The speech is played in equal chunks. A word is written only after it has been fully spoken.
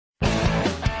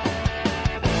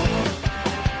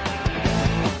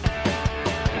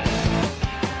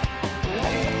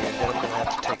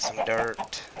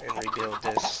dirt and rebuild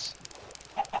this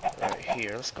right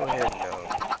here. Let's go ahead and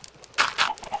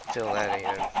fill that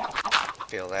in,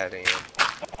 fill that in,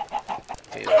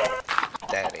 fill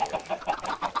that in.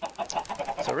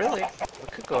 So really, we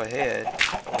could go ahead.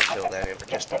 I'm going to fill that in for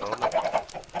just a moment.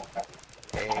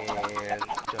 And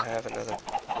do I have another?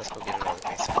 Let's go get another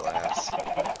piece of glass.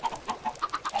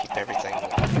 Keep everything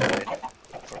looking good.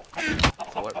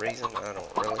 For what reason? I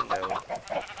don't really know.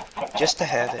 Just to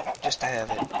have it. Just to have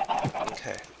it.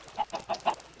 Okay.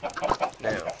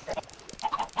 Now.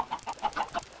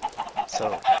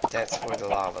 So, that's where the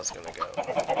lava's going to go.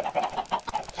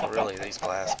 So really, these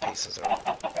glass pieces are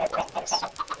worthless.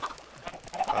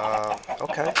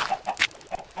 Okay.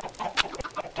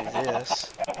 Do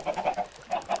this.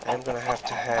 I'm going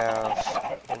to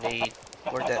have, we need,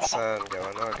 where'd that sign go?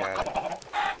 I know I got it.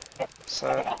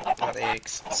 Sign, not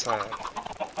eggs, sign.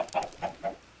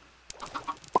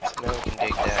 So now we can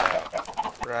dig that out,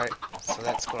 right? So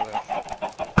that's going to,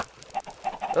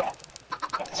 oh,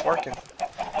 it's working.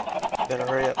 Better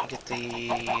hurry up and get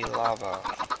the lava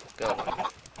going.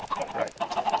 Right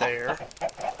there.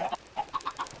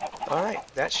 Alright,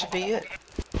 that should be it.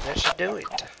 That should do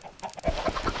it.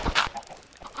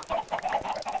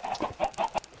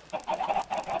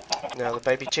 Now the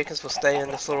baby chickens will stay in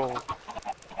this little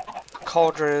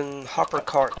cauldron hopper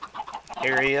cart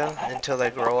area until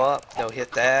they grow up. They'll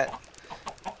hit that.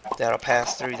 That'll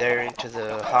pass through there into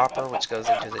the hopper, which goes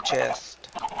into the chest.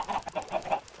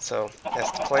 So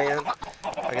that's the plan.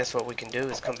 I guess what we can do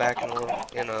is come back in a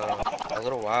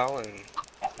little while and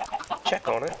check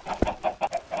on it.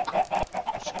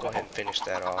 Let's go ahead and finish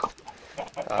that off.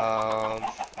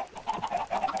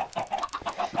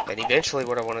 And eventually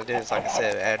what I want to do is, like I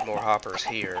said, add more hoppers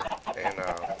here and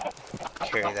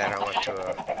carry that on to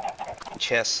a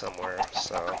chest somewhere.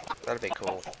 So that'll be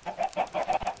cool.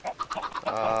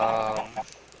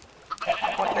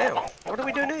 What now? What do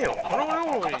we do now? I don't know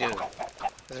what we do.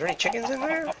 Is there any chickens in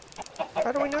there?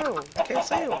 How do we know? I can't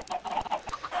see them.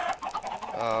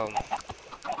 I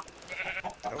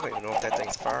don't even know if that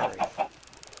thing's firing.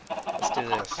 Let's do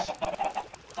this.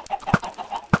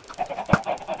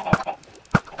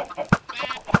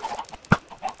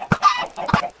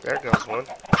 There goes one.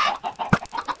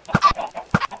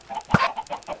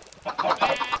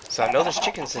 So I know there's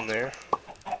chickens in there.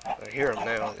 I hear them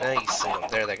now. Now you see them.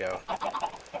 There they go.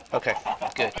 Okay,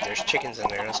 good. There's chickens in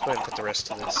there. Let's go ahead and put the rest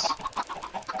of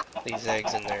these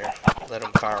eggs in there. Let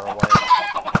them fire away.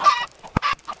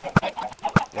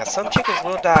 Now some chickens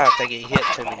will die if they get hit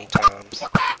too many times.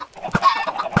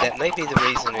 That may be the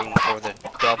reasoning for the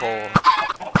double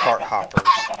cart hoppers.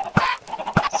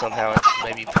 Somehow it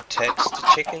maybe protects the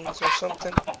chickens or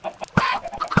something.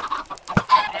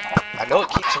 I know it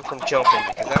keeps them from jumping,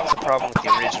 because that was the problem with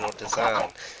the original design,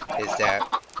 is that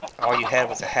all you had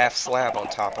was a half slab on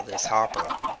top of this hopper.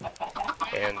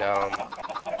 And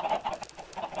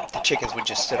the chickens would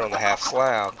just sit on the half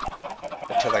slab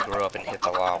until they grew up and hit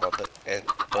the lava.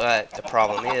 But the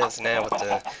problem is now with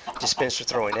the dispenser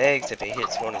throwing eggs, if it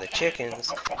hits one of the chicken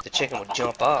will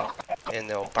jump up and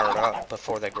they'll burn up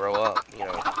before they grow up. You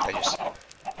know, they just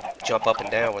jump up and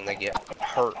down when they get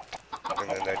hurt, and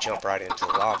then they jump right into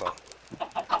the lava,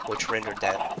 which rendered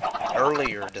that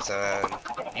earlier design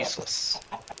useless.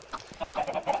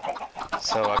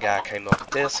 So a guy came up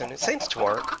with this, and it seems to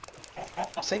work.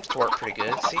 Seems to work pretty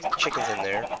good. See the chickens in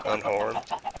there, unharmed,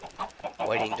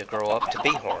 waiting to grow up to be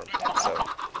harmed. So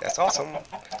that's awesome.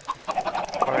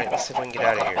 Alright, let's see if we can get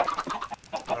out of here.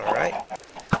 Alright.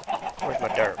 Where's my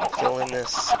dirt? We'll fill in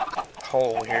this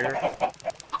hole here.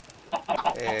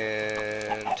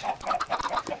 And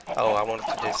oh, I wanted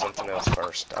to do something else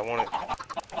first. I wanted,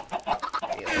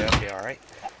 yeah, that'll be alright.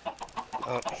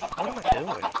 What am I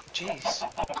doing? Jeez.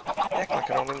 I act like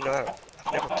I don't even know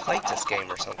I've never played this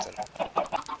game or something.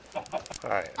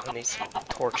 Alright, I need some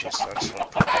torches, so I just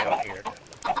want to put down here to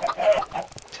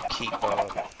keep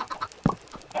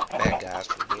bad guys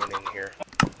from being in here.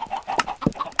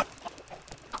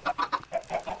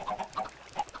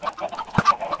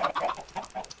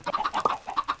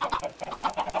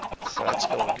 So that's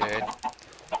going good.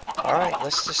 Alright,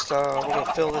 let's just, we're going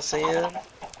to fill this in.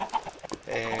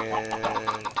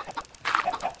 And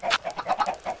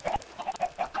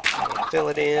fill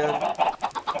it in,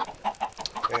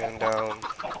 and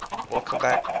we'll come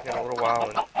back in a little while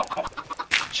and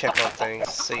check on things,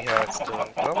 see how it's doing.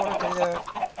 Do I want to do that?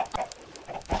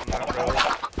 Not really.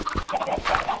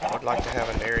 I'd like to have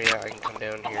an area I can come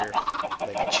down here,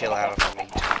 maybe chill out if I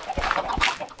need to.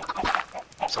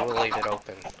 So we'll leave it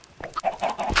open.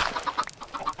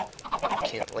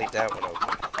 Can't leave that one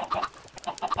open.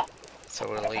 So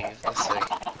we'll leave, let's see.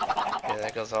 Yeah,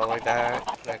 that goes all the way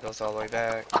back. That goes all the way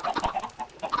back.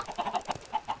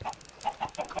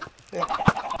 Yeah.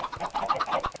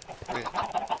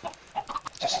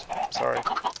 Just, sorry.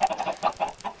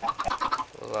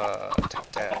 We'll,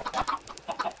 take that.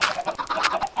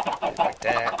 Like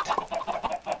that.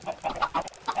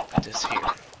 Put this here.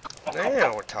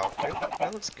 Now we're talking.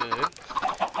 That looks good.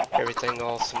 Everything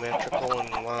all symmetrical and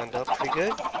lined up pretty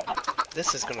good.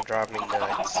 This is gonna drive me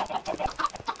nuts.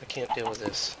 I can't deal with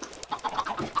this.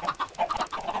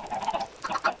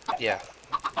 Yeah,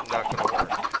 not gonna work.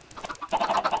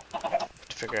 Have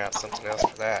to figure out something else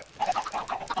for that.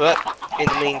 But in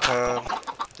the meantime,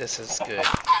 this is good.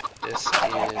 This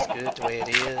is good the way it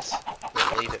is.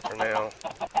 We'll leave it for now.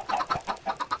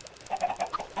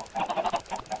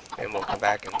 And we'll come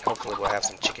back and hopefully we'll have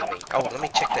some chicken meat. Oh, let me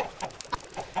check that.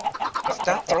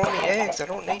 Stop throwing me eggs. I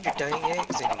don't need your dang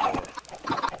eggs anymore.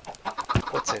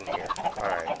 What's in here?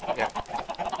 Alright, yeah.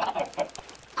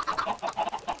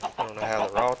 I don't know how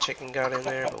the raw chicken got in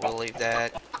there, but we'll leave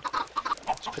that.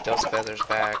 Just put those feathers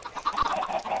back.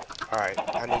 Alright,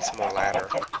 I need some more ladder.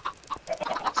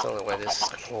 It's the only way this is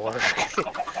gonna work.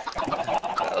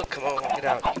 Oh, come on, get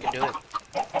out. You can do it.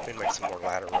 Let me make some more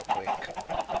ladder real quick.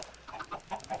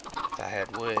 If I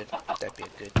had wood, that'd be a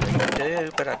good thing to do,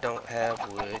 but I don't have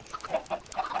wood.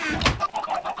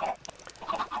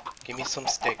 Give me some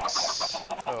sticks.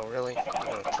 Oh, really? You're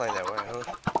gonna play that way, huh?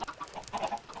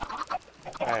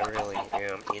 I really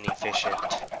am inefficient.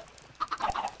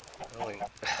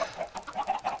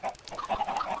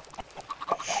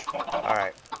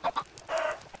 Alright.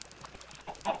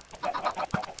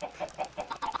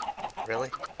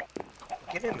 Really?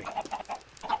 Get in me.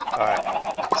 Alright.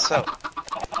 So,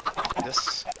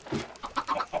 this...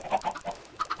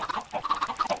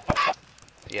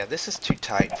 Yeah, this is too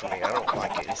tight for me. I don't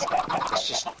like it. It's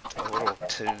just a little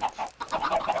too...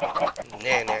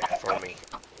 nah for me.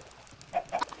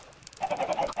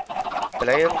 But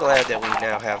I am glad that we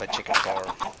now have a chicken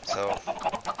farm. So,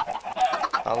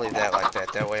 I'll leave that like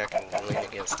that. That way I can lean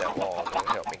against that wall and it'll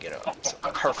help me get up. So,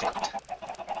 perfect.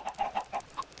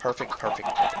 Perfect,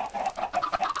 perfect, perfect.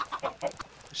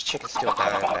 This chicken's still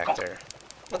dying back there.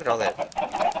 Look at all that.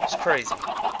 It's crazy.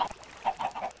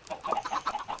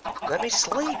 Let me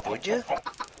sleep, would you?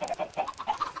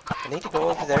 I need to go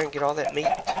over there and get all that meat.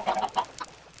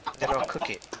 Then I'll cook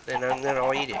it. Then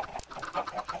I'll eat it.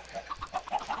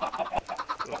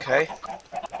 Okay.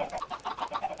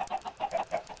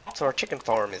 So our chicken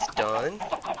farm is done.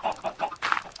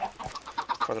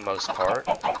 For the most part.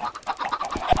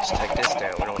 Let's take this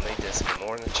down. We don't need this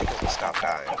anymore and the chickens will stop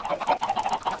dying.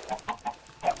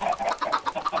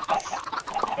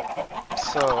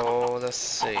 So, let's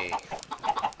see.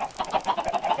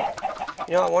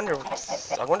 You know, I wonder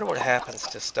what happens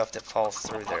to stuff that falls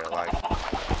through there, like,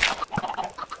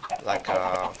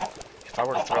 if I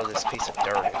were to throw this piece of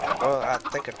dirt in there. Oh, I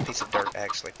think a piece of dirt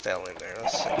actually fell in there.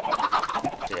 Let's see.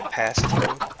 Did it pass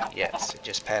through? Yes, it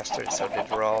just passed through, so did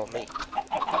raw meat.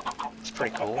 It's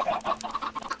pretty cool.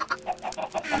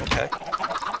 Okay.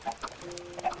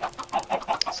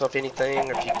 So if anything,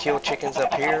 if you kill chickens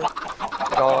up here,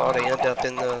 it all ought to end up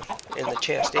in the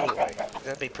chest anyway.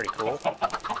 That'd be pretty cool.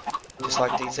 Just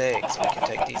like these eggs. We can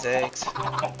take these eggs.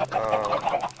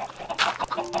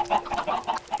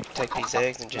 Take these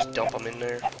eggs and just dump them in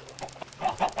there.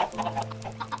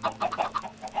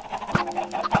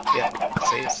 Yeah,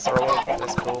 see, it's throwing.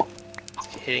 That's cool. It's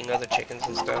hitting other chickens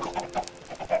and stuff.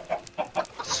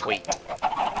 Sweet.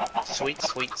 Sweet,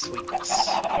 sweet, sweetness.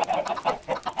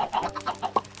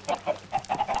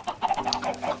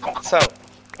 So,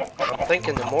 I'm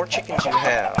thinking the more chickens you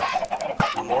have,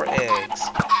 the more eggs,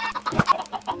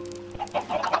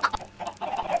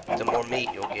 the more meat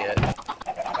you'll get.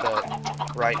 But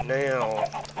right now,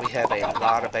 we have a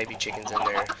lot of baby chickens in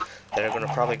there that are going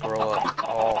to probably grow up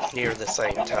all near the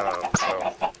same time.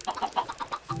 So,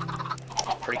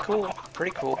 pretty cool,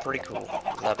 pretty cool, pretty cool.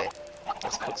 Love it.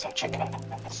 Let's cook some chicken.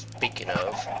 Speaking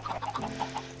of,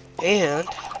 and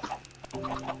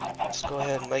let's go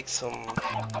ahead and make some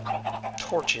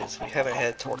torches. We haven't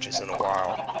had torches in a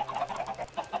while.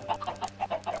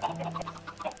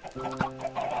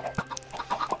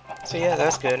 So yeah,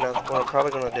 that's good. Now what I'm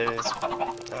probably going to do is,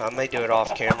 I may do it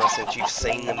off camera since you've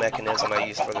seen the mechanism I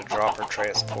use for the dropper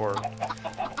transport.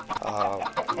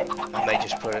 I may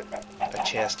just put a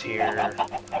chest here.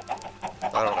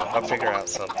 I don't know, I'll figure out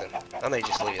something. I may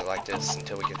just leave it like this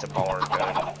until we get the barn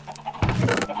done.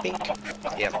 Pink.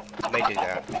 Yeah, I may do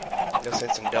that. You'll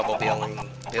send some double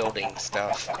building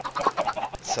stuff.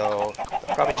 So,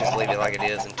 I'll probably just leave it like it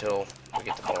is until we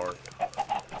get the barn.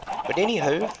 But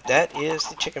anywho, that is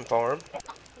the chicken farm.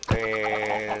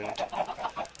 And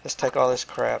Let's take all this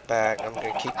crap back. I'm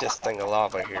going to keep this thing of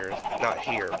lava here. Not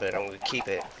here, but I'm going to keep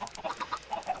it.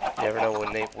 You never know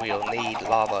when we'll need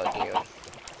lava again.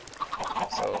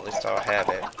 So at least I'll have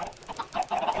it.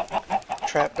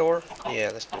 Trapdoor? Yeah,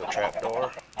 let's do a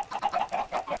trapdoor.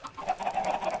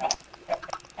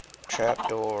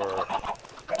 Trapdoor.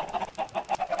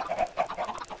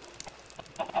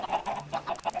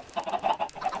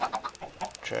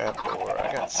 Trapdoor.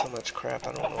 I got so much crap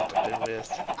I don't know what to do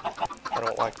with. I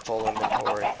don't like full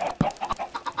inventory.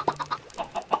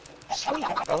 Sweet.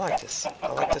 I like this.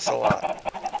 I like this a lot.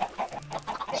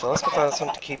 So let's go find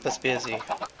something to keep us busy.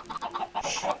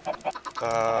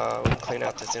 We'll clean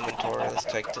out this inventory. Let's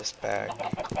take this back.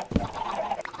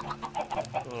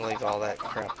 We'll leave all that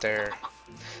crap there.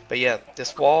 But yeah,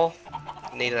 this wall,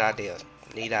 neat ideas.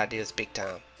 Neat ideas big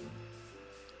time.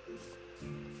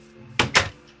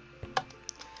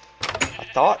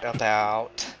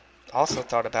 Also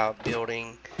thought about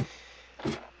building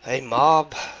a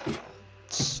mob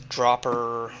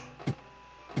dropper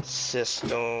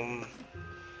system,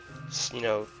 you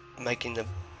know, making the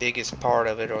biggest part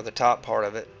of it or the top part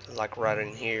of it like right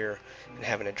in here and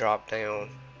having it drop down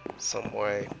some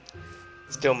way.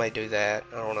 Still may do that.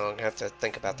 I don't know. I'm gonna have to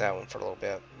think about that one for a little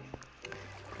bit.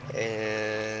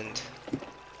 And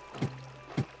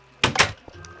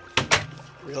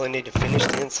really need to finish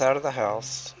the inside of the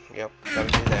house. Yep,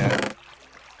 gotta do that.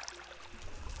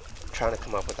 I'm trying to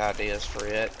come up with ideas for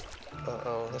it.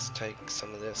 Uh-oh, let's take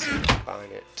some of this and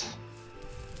combine it.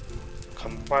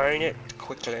 Combine it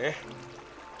quickly.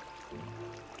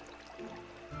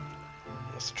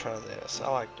 Let's try this. I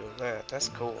like doing that. That's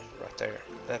cool right there.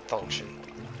 That function.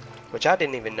 Which I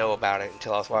didn't even know about it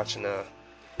until I was watching a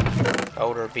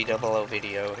older BWO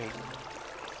video. He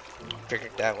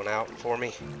figured that one out for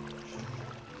me.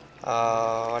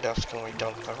 What else can we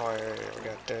dump away? We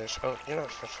got this. Oh, you're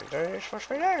not supposed to be there. You're supposed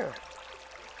to be there.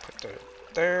 Put that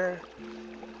there.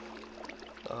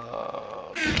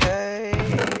 Okay.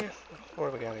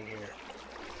 What do we got in here?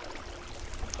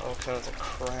 All kinds of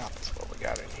crap is what we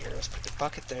got in here. Let's put the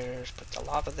bucket there. Let's put the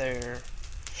lava there.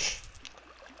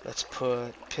 Let's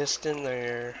put piston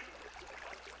there.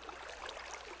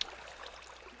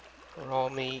 Raw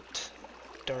meat.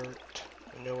 Dirt.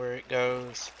 We know where it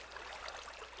goes.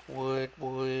 Wood.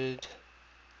 We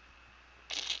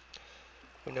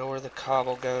know where the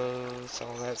cobble goes.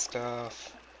 All that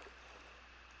stuff.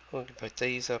 We can put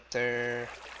these up there.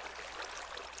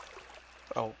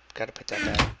 Oh, gotta put that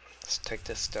back. Let's take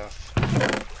this stuff.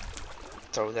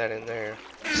 Throw that in there.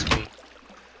 Sweet.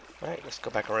 Alright, let's go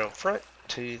back around front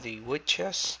to the wood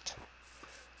chest.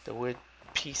 The wood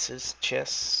pieces,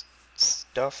 chest,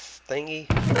 stuff thingy.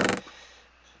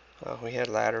 We had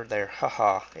ladder there.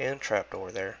 Haha. And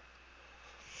trapdoor there.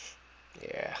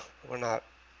 Yeah, we're not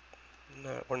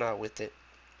with it.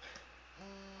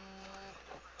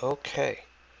 Okay.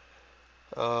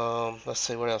 Let's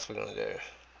see what else we're gonna do.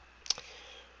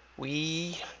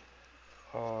 We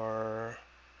are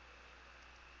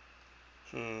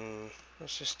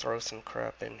let's just throw some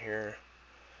crap in here.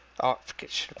 Oh,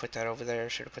 should have put that over there.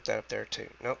 Should have put that up there too.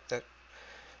 Nope, I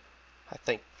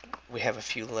think we have a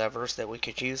few levers that we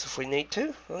could use if we need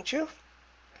to, don't you?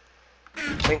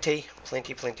 Plenty.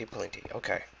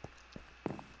 Okay.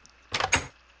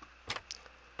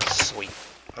 Sweet.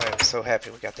 I am so happy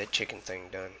we got that chicken thing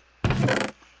done.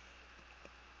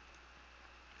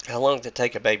 How long did it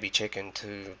take a baby chicken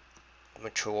to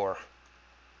mature?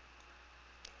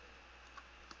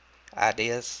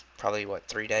 Ideas? Probably what,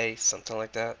 3 days? Something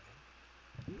like that?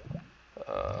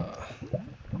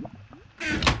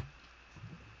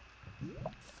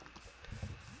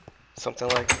 Something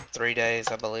like 3 days,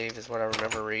 I believe, is what I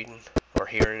remember reading or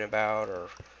hearing about or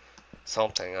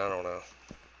something. I don't know.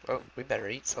 Oh, we better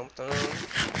eat something.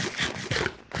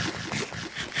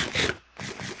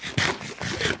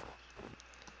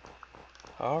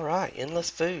 Alright, endless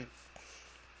food.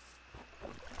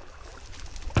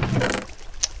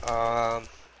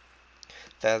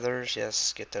 Feathers,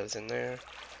 yes, get those in there.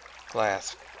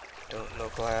 Glass. Don't know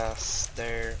glass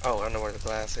there. Oh, I know where the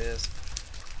glass is.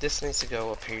 This needs to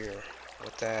go up here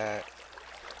with that.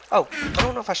 Oh, I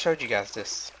don't know if I showed you guys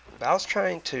this, but I was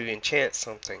trying to enchant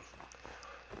something.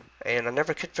 And I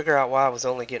never could figure out why I was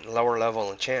only getting lower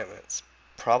level enchantments.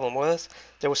 Problem was,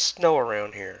 there was snow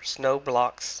around here. Snow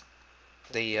blocks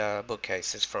the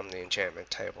bookcases from the enchantment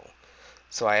table.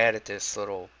 So I added this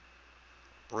little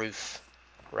roof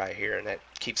right here, and that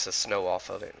keeps the snow off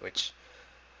of it, which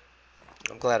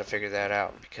I'm glad I figured that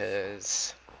out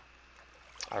because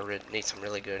I need some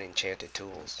really good enchanted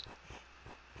tools.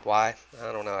 Why?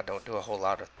 I don't know. I don't do a whole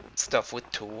lot of stuff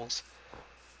with tools.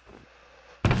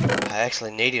 I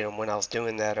actually needed them when I was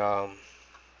doing that,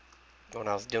 when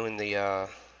I was doing the,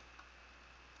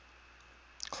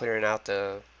 clearing out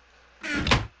the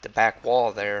back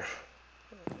wall there.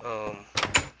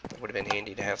 It would have been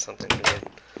handy to have something good.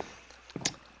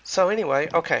 So anyway,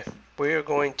 okay, we're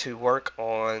going to work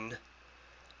on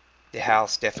the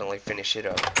house, definitely finish it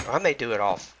up. I may do it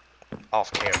off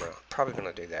camera. Probably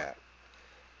going to do that.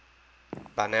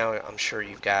 By now, I'm sure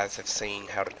you guys have seen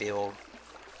how to build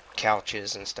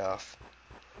couches and stuff.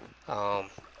 But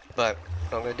what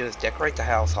I'm going to do is decorate the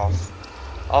house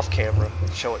off camera,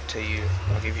 show it to you.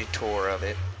 I'll give you a tour of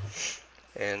it,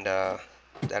 and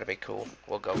that'll be cool.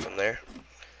 We'll go from there.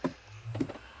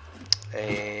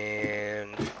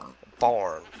 And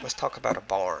barn. Let's talk about a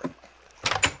barn.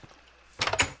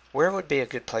 Where would be a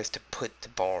good place to put the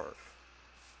barn?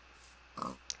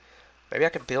 Maybe I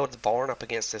could build the barn up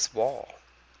against this wall.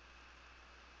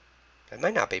 It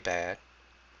may not be bad.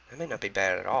 It may not be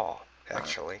bad at all,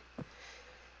 actually.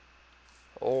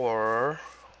 Or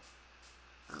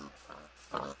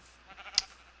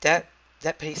that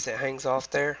piece that hangs off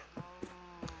there,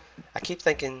 I keep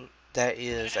thinking that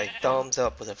is a thumbs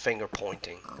up with a finger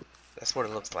pointing. That's what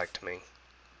it looks like to me.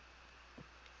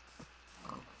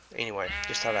 Anyway,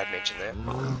 just thought I'd mention that.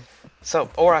 So,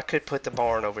 or I could put the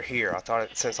barn over here. I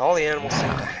thought, since all the animals seem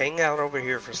to hang out over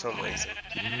here for some reason.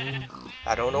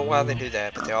 I don't know why they do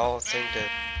that, but they all seem to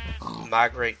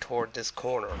migrate toward this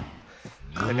corner.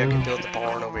 Maybe I could build the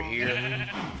barn over here.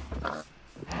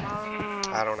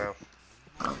 I don't know.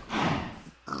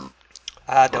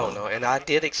 I don't know. And I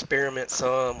did experiment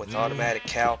some with automatic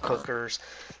cow cookers.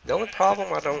 The only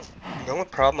problem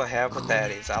I have with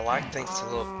that is I like things to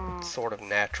look sort of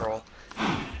natural.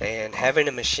 And having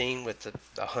a machine with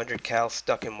 100 cows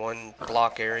stuck in one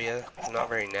block area is not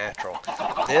very natural.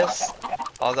 This,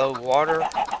 although water,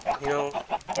 you know,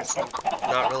 it's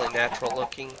not really natural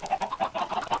looking,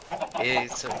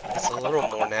 it's a little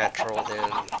more natural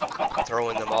than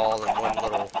throwing them all in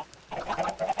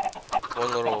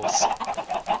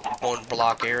one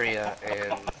block area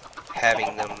and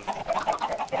having them,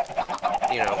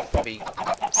 you know, be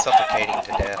suffocating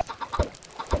to death.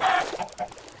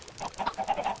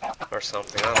 Or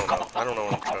something. I don't know. I don't know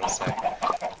what I'm trying to say.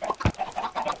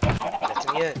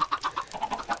 Nothing yet.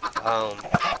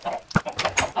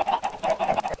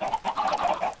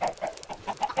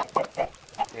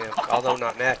 Yeah, although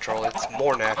not natural, it's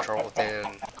more natural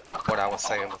than what I was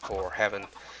saying before. Having,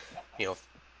 you know,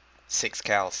 6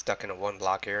 cows stuck in a one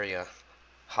block area,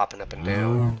 hopping up and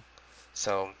down.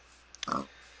 So,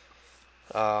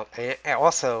 and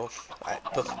also,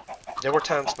 there were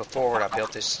times before when I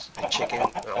built this chicken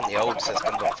on the old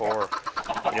system before,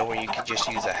 you know, where you could just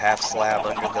use a half slab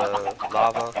under the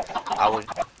lava.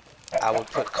 I would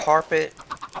put carpet.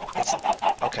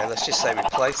 Okay, let's just say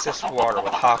replace this water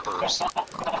with hoppers,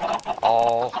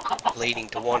 all leading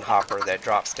to one hopper that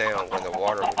drops down where the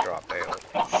water would drop down.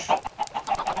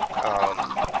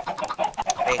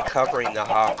 And covering the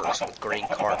hoppers with green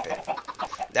carpet.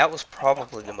 That was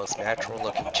probably the most natural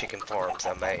looking chicken farms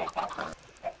I made.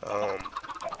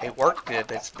 It worked good,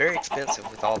 but it's very expensive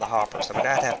with all the hoppers. I mean,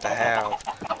 I'd have to have,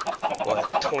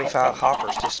 what, 25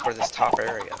 hoppers just for this top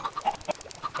area.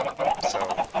 So,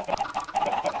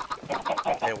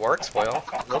 it works well.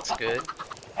 It looks good.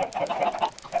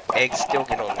 Eggs still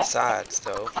get on the sides,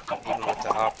 though, even with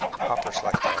the hoppers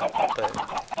like that. But,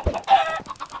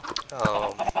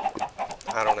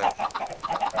 I don't know.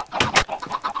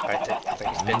 I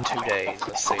think it's been 2 days.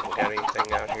 Let's see, we got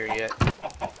anything out here yet?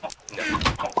 No.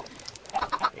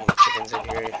 Any chickens in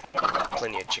here?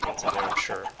 Plenty of chickens in there, I'm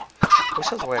sure. Wish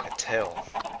there was a way I could tell.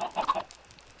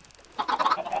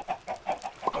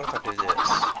 What if I do this?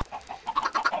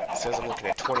 It says I'm looking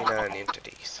at 29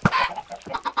 entities.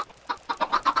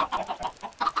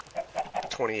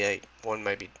 28. One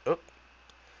maybe. Oh.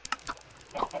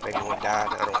 Maybe one died.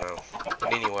 I don't know.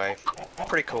 But anyway,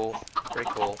 pretty cool. Pretty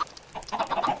cool.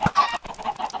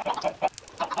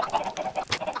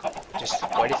 Just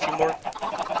wait a few more,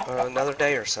 another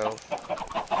day or so.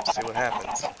 See what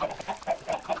happens.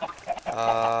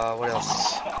 What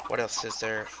else? What else is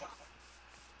there?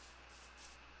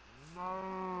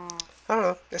 I don't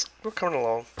know. We're coming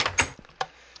along.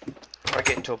 We're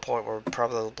getting to a point where we're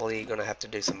probably going to have to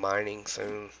do some mining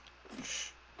soon.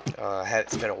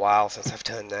 It's been a while since I've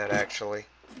done that, actually.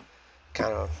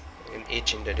 Kind of am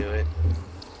itching to do it.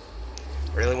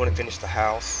 Really want to finish the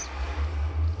house.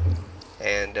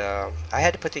 And I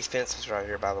had to put these fences right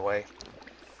here, by the way.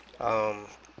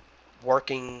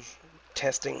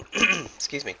 Testing,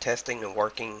 excuse me, testing and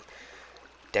working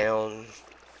down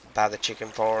by the chicken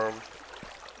farm.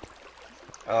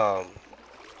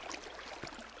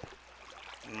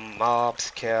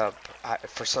 mobs kept,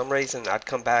 for some reason I'd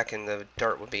come back and the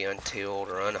dirt would be untilled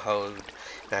or unhoed,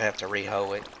 and I'd have to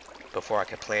re-hoe it before I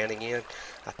could plant again.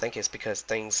 I think it's because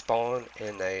things spawn,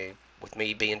 and with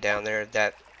me being down there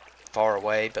that far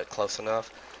away but close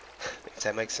enough, if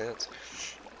that makes sense,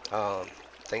 um,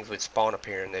 things would spawn up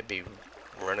here and they'd be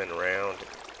running around,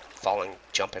 falling,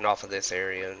 jumping off of this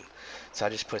area, and so I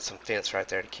just put some fence right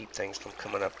there to keep things from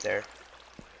coming up there.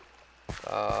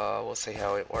 We'll see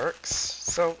how it works.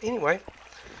 So anyway,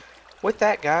 with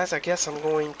that, guys, I guess I'm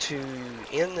going to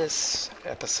end this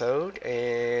episode,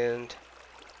 and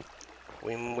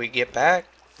when we get back,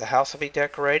 the house will be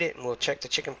decorated, and we'll check the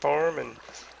chicken farm, and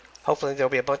hopefully there'll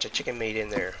be a bunch of chicken meat in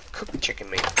there, cooked chicken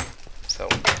meat. So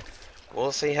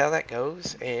we'll see how that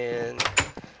goes. And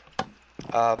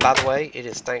by the way, it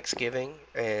is Thanksgiving,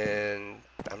 and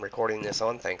I'm recording this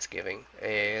on Thanksgiving,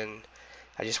 and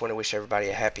I just want to wish everybody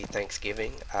a happy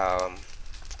Thanksgiving.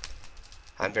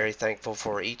 I'm very thankful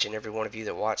for each and every one of you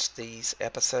that watched these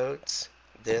episodes,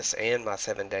 this and my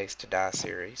 7 Days to Die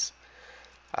series.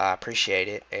 I appreciate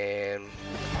it, and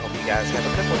I hope you guys have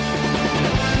a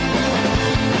good one.